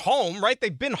 Phoenix was home, right?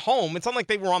 They've been home. It's not like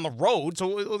they were on the road.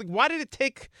 So why did it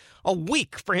take a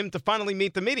week for him to finally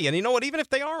meet the media? And you know what? Even if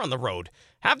they are on the road,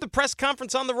 have the press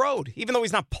conference on the road. Even though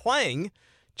he's not playing,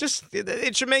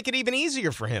 it should make it even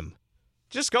easier for him.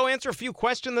 Just go answer a few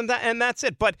questions and that's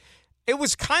it. But it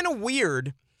was kind of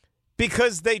weird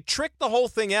because they tricked the whole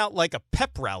thing out like a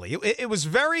pep rally. It was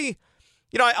very,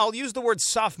 I'll use the word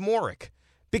sophomoric.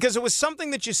 Because it was something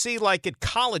that you see like at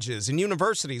colleges and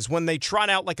universities when they trot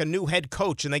out like a new head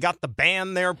coach and they got the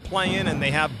band there playing and they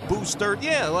have booster.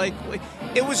 Yeah, like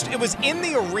it was in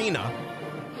the arena.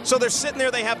 So they're sitting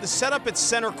there, they have the setup at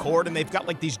center court and they've got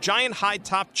like these giant high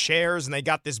top chairs and they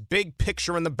got this big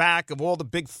picture in the back of all the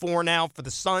big four now for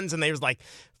the Suns and there's like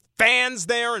fans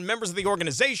there and members of the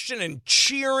organization and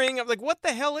cheering. I'm like, what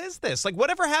the hell is this? Like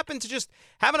whatever happened to just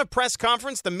having a press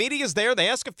conference, the media's there, they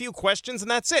ask a few questions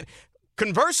and that's it.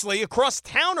 Conversely, across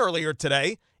town earlier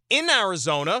today in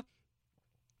Arizona,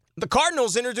 the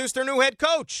Cardinals introduced their new head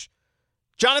coach,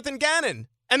 Jonathan Gannon.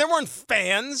 And there weren't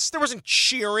fans. There wasn't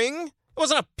cheering. It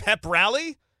wasn't a pep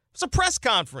rally. It was a press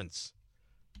conference.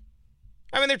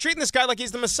 I mean, they're treating this guy like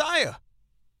he's the Messiah.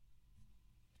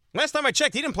 Last time I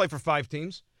checked, he didn't play for 5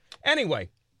 teams. Anyway,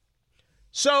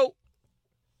 so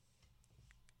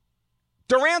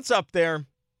Durant's up there.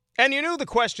 And you knew the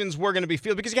questions were going to be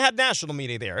fielded because you had national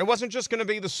media there. It wasn't just going to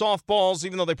be the softballs,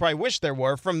 even though they probably wish there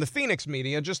were, from the Phoenix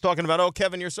media, just talking about, oh,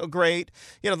 Kevin, you're so great.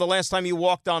 The last time you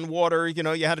walked on water,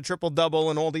 you had a triple-double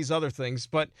and all these other things.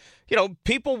 But,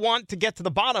 people want to get to the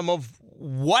bottom of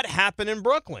what happened in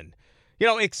Brooklyn.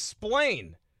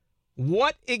 Explain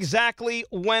what exactly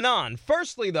went on.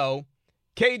 Firstly, though,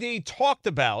 KD talked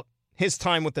about his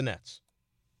time with the Nets.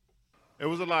 It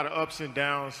was a lot of ups and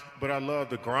downs, but I love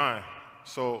the grind.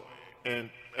 So,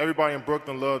 and everybody in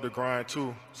Brooklyn loved the grind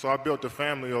too. So I built a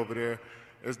family over there.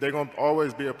 They're going to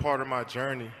always be a part of my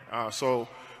journey. So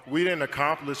we didn't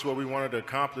accomplish what we wanted to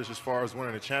accomplish as far as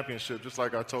winning a championship, just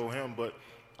like I told him, but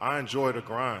I enjoy the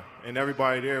grind. And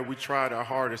everybody there, we tried our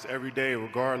hardest every day,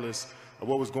 regardless of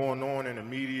what was going on in the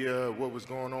media, what was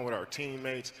going on with our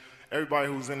teammates. Everybody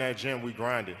who was in that gym, we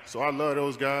grinded. So I love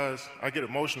those guys. I get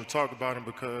emotional to talk about them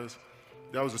because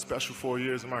that was a special 4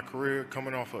 years of my career,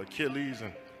 coming off of Achilles.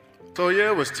 And so, yeah,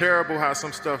 it was terrible how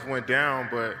some stuff went down,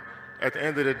 but at the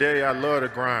end of the day, I love the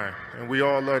grind. And we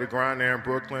all love the grind there in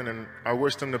Brooklyn, and I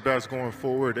wish them the best going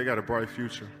forward. They got a bright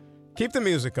future. Keep the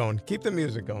music going. Keep the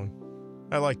music going.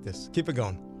 I like this. Keep it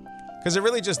going. Because it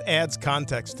really just adds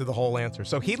context to the whole answer.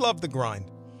 So he loved the grind.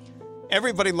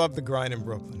 Everybody loved the grind in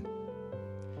Brooklyn.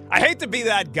 I hate to be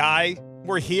that guy.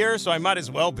 We're here, so I might as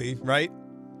well be, right?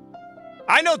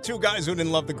 I know 2 guys who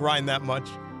didn't love the grind that much.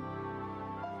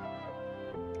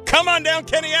 Come on down,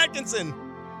 Kenny Atkinson.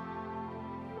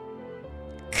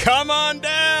 Come on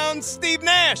down, Steve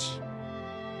Nash.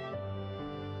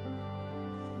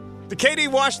 Did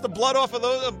KD wash the blood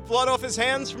off his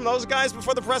hands from those guys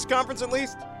before the press conference at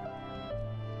least?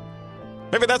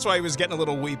 Maybe that's why he was getting a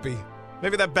little weepy.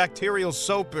 Maybe that bacterial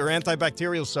soap or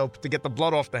antibacterial soap to get the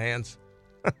blood off the hands.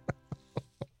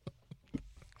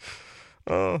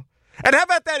 Oh. And how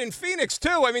about that in Phoenix,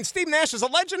 too? I mean, Steve Nash is a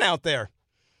legend out there.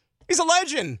 He's a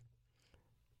legend.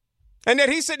 And yet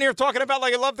he's sitting here talking about,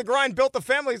 like, I love the grind, built the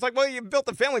family. He's like, well, you built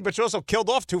the family, but you also killed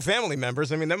off 2 family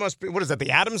members. I mean, that must be, what is that,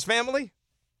 the Addams family?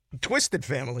 Twisted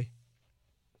family.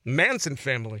 Manson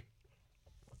family.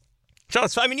 So,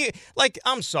 I mean,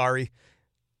 I'm sorry.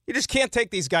 You just can't take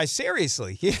these guys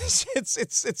seriously.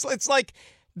 It's like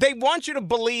they want you to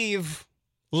believe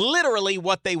literally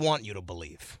what they want you to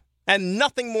believe. And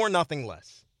nothing more, nothing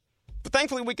less. But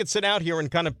thankfully, we could sit out here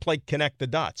and kind of connect the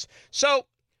dots. So,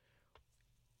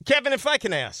 Kevin, if I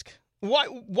can ask,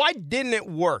 why didn't it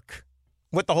work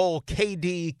with the whole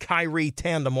KD-Kyrie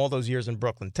tandem all those years in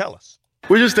Brooklyn? Tell us.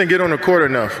 We just didn't get on the court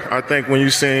enough. I think when you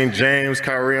seen James,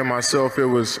 Kyrie, and myself, it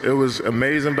was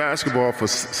amazing basketball for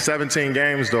 17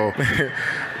 games, though.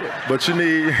 But you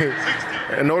need,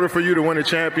 in order for you to win a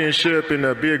championship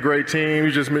and be a great team,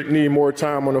 you just need more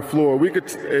time on the floor.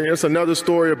 It's another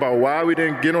story about why we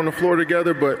didn't get on the floor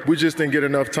together, but we just didn't get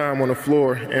enough time on the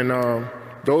floor. And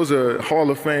those are Hall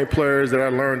of Fame players that I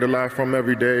learned a lot from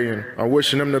every day, and I'm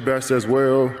wishing them the best as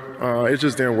well. It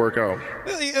just didn't work out.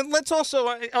 Let's also,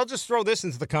 I'll just throw this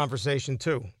into the conversation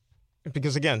too,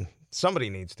 because again, somebody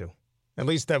needs to. At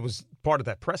least that was part of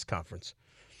that press conference.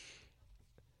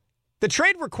 The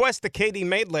trade request that KD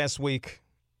made last week,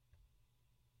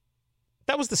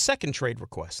 that was the second trade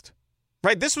request,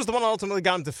 right? This was the one that ultimately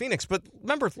got him to Phoenix. But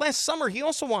remember, last summer, he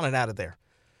also wanted out of there.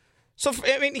 So,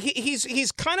 I mean,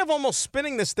 he's kind of almost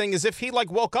spinning this thing as if he,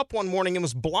 like, woke up one morning and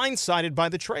was blindsided by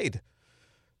the trade.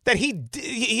 That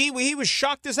he was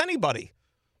shocked as anybody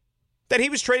that he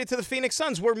was traded to the Phoenix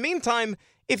Suns, where meantime,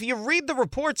 if you read the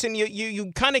reports and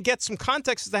you kind of get some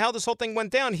context as to how this whole thing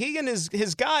went down, he and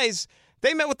his guys,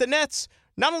 they met with the Nets.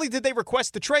 Not only did they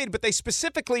request the trade, but they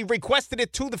specifically requested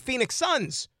it to the Phoenix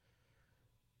Suns,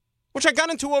 which I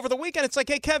got into over the weekend. It's like,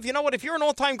 hey, Kev, you know what? If you're an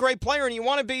all-time great player and you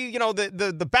want to be, you know,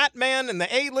 the Batman and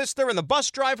the A-lister and the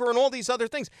bus driver and all these other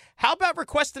things, how about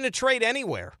requesting a trade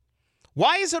anywhere?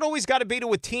 Why is it always got to be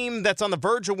to a team that's on the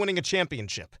verge of winning a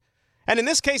championship? And in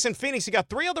this case, in Phoenix, you got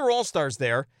 3 other All-Stars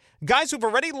there, guys who've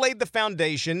already laid the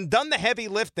foundation, done the heavy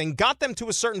lifting, got them to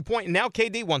a certain point, and now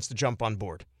KD wants to jump on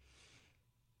board.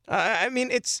 I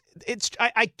mean,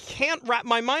 I can't wrap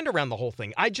my mind around the whole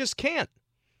thing. I just can't.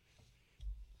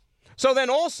 So then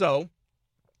also,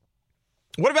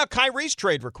 what about Kyrie's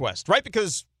trade request, right?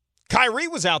 Because Kyrie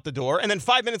was out the door, and then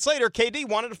 5 minutes later, KD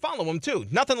wanted to follow him too.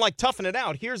 Nothing like toughing it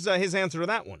out. Here's his answer to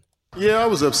that one. Yeah, I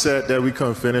was upset that we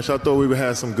couldn't finish. I thought we would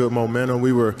have some good momentum.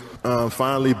 We were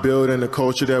finally building the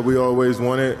culture that we always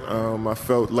wanted. I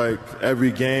felt like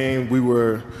every game we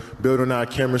were building our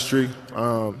chemistry.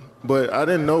 But I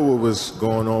didn't know what was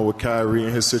going on with Kyrie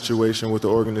and his situation with the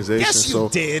organization. Yes, you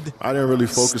did. I didn't really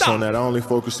focus on that. I only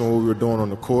focused on what we were doing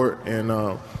on the court. And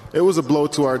it was a blow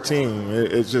to our team.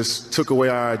 It just took away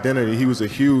our identity. He was a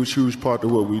huge, huge part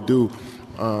of what we do.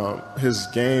 His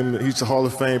game, he's a Hall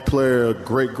of Fame player, a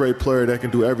great, great player that can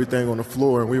do everything on the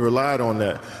floor, and we relied on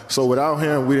that. So without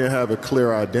him, we didn't have a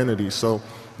clear identity. So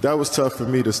that was tough for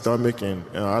me to stomach, and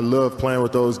I loved playing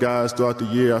with those guys throughout the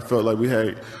year. I felt like we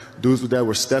had dudes that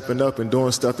were stepping up and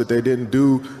doing stuff that they didn't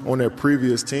do on their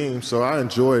previous team. So I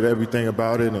enjoyed everything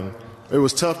about it, and it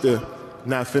was tough to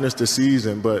not finish the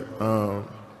season, but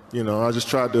I just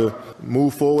tried to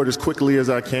move forward as quickly as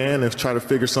I can and try to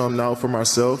figure something out for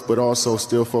myself, but also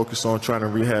still focus on trying to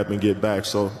rehab and get back.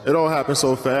 So it all happened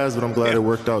so fast, but I'm glad it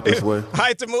worked out this way.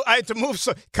 I had to move.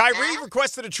 So Kyrie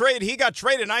requested a trade. He got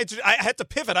traded. And I had to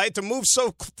pivot. I had to move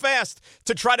so fast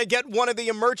to try to get one of the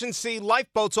emergency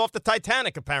lifeboats off the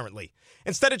Titanic, apparently,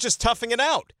 instead of just toughing it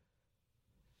out,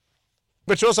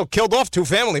 which also killed off 2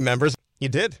 family members. You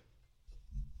did.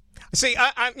 See,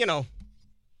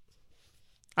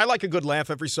 I like a good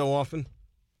laugh every so often.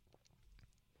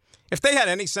 If they had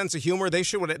any sense of humor, they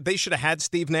should have had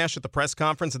Steve Nash at the press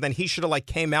conference, and then he should have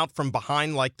came out from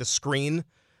behind the screen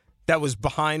that was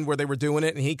behind where they were doing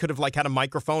it, and he could have had a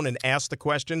microphone and asked the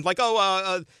question.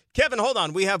 Kevin, hold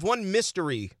on. We have one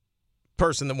mystery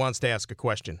person that wants to ask a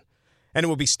question, and it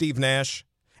will be Steve Nash.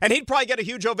 And he'd probably get a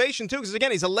huge ovation, too, because,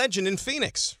 again, he's a legend in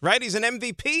Phoenix, right? He's an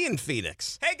MVP in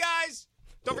Phoenix. Hey, guys!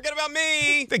 Don't forget about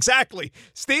me. Exactly.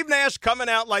 Steve Nash coming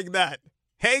out like that.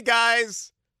 Hey,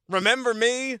 guys, remember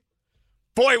me?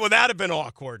 Boy, would that have been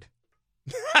awkward.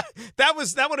 That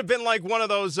would have been like one of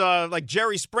those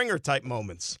Jerry Springer type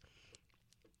moments.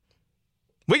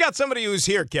 We got somebody who's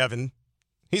here, Kevin.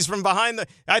 He's from behind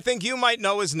I think you might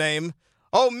know his name.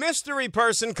 Oh, mystery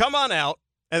person, come on out.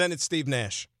 And then it's Steve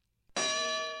Nash.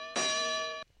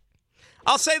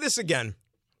 I'll say this again.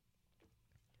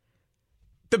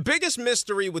 The biggest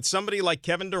mystery with somebody like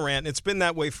Kevin Durant, it's been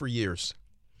that way for years.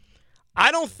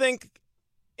 I don't think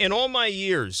in all my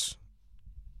years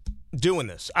doing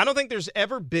this, I don't think there's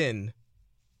ever been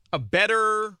a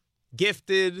better,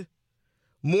 gifted,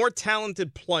 more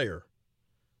talented player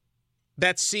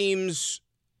that seems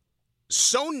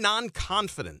so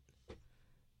non-confident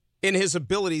in his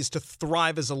abilities to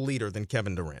thrive as a leader than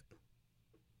Kevin Durant.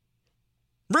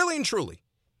 Really and truly.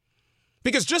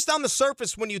 Because just on the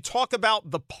surface, when you talk about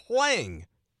the playing,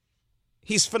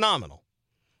 he's phenomenal.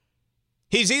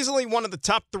 He's easily one of the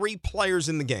top 3 players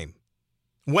in the game.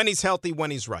 When he's healthy, when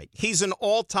he's right. He's an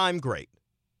all-time great.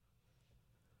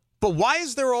 But why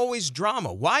is there always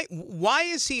drama? Why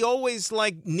is he always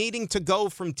needing to go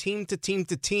from team to team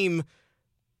to team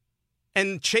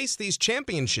and chase these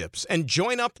championships and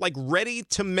join up ready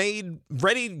to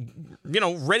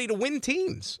win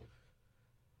teams?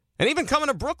 And even coming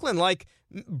to Brooklyn,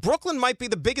 Brooklyn might be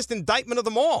the biggest indictment of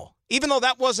them all. Even though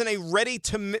that wasn't a ready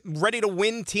to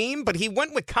win team, but he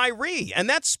went with Kyrie, and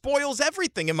that spoils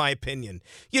everything, in my opinion.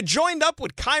 You joined up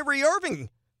with Kyrie Irving.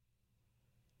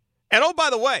 And oh, by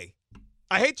the way,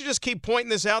 I hate to just keep pointing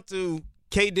this out to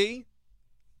KD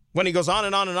when he goes on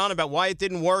and on and on about why it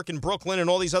didn't work in Brooklyn and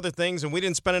all these other things, and we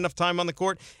didn't spend enough time on the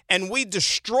court, and we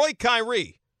destroy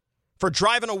Kyrie for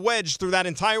driving a wedge through that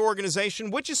entire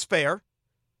organization, which is fair,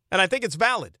 and I think it's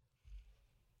valid.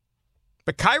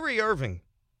 But Kyrie Irving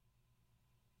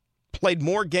played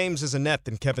more games as a Net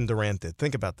than Kevin Durant did.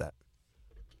 Think about that.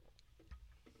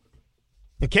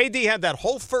 And KD had that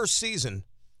whole first season,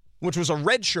 which was a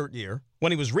redshirt year,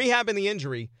 when he was rehabbing the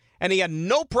injury, and he had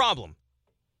no problem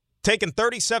taking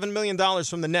 $37 million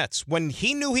from the Nets when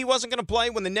he knew he wasn't going to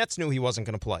play, when the Nets knew he wasn't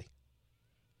going to play.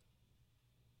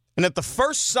 And at the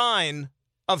first sign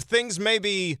of things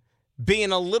maybe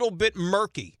being a little bit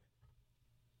murky,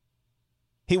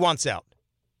 he wants out.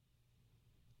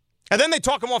 And then they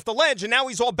talk him off the ledge, and now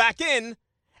he's all back in.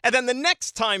 And then the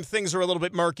next time things are a little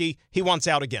bit murky, he wants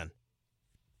out again.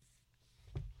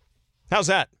 How's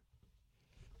that?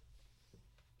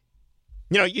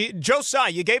 You know, Joe Tsai,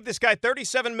 you gave this guy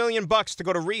 $37 million to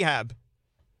go to rehab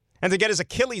and to get his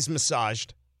Achilles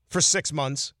massaged for 6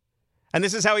 months. And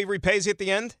this is how he repays you at the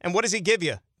end? And what does he give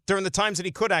you during the times that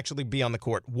he could actually be on the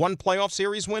court? 1 playoff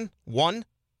series win? 1?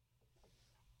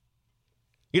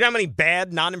 You know how many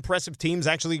bad, non-impressive teams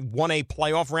actually won a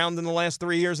playoff round in the last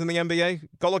 3 years in the NBA?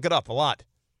 Go look it up. A lot.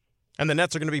 And the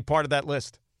Nets are going to be part of that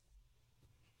list.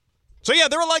 So, yeah,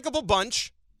 they're a likable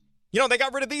bunch. You know, they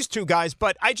got rid of these two guys,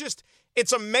 but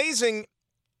it's amazing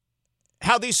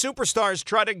how these superstars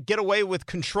try to get away with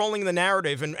controlling the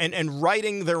narrative and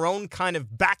writing their own kind of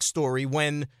backstory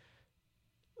when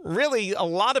really a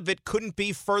lot of it couldn't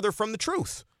be further from the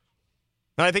truth.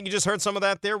 And I think you just heard some of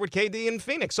that there with KD in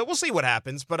Phoenix. So we'll see what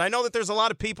happens. But I know that there's a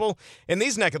lot of people in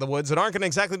these neck of the woods that aren't going to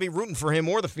exactly be rooting for him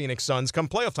or the Phoenix Suns come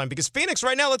playoff time. Because Phoenix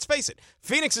right now, let's face it,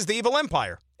 Phoenix is the evil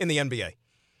empire in the NBA.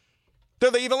 They're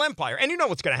the evil empire. And you know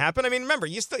what's going to happen. I mean, remember,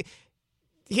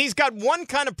 he's got one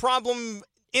kind of problem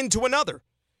into another.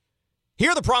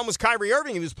 Here the problem was Kyrie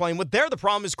Irving he was playing with. There the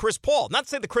problem is Chris Paul. Not to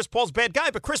say that Chris Paul's a bad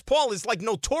guy, but Chris Paul is like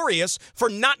notorious for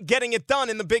not getting it done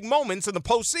in the big moments in the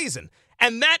postseason.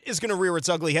 And that is going to rear its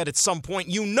ugly head at some point,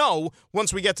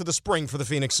 once we get to the spring for the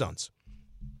Phoenix Suns.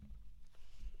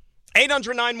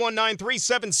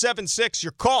 800-919-3776.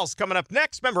 Your calls coming up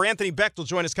next. Remember, Anthony Becht will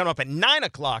join us coming up at 9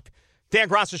 o'clock. Dan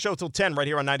Grasso Show till 10 right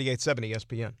here on 98.7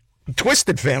 ESPN.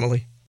 Twisted family.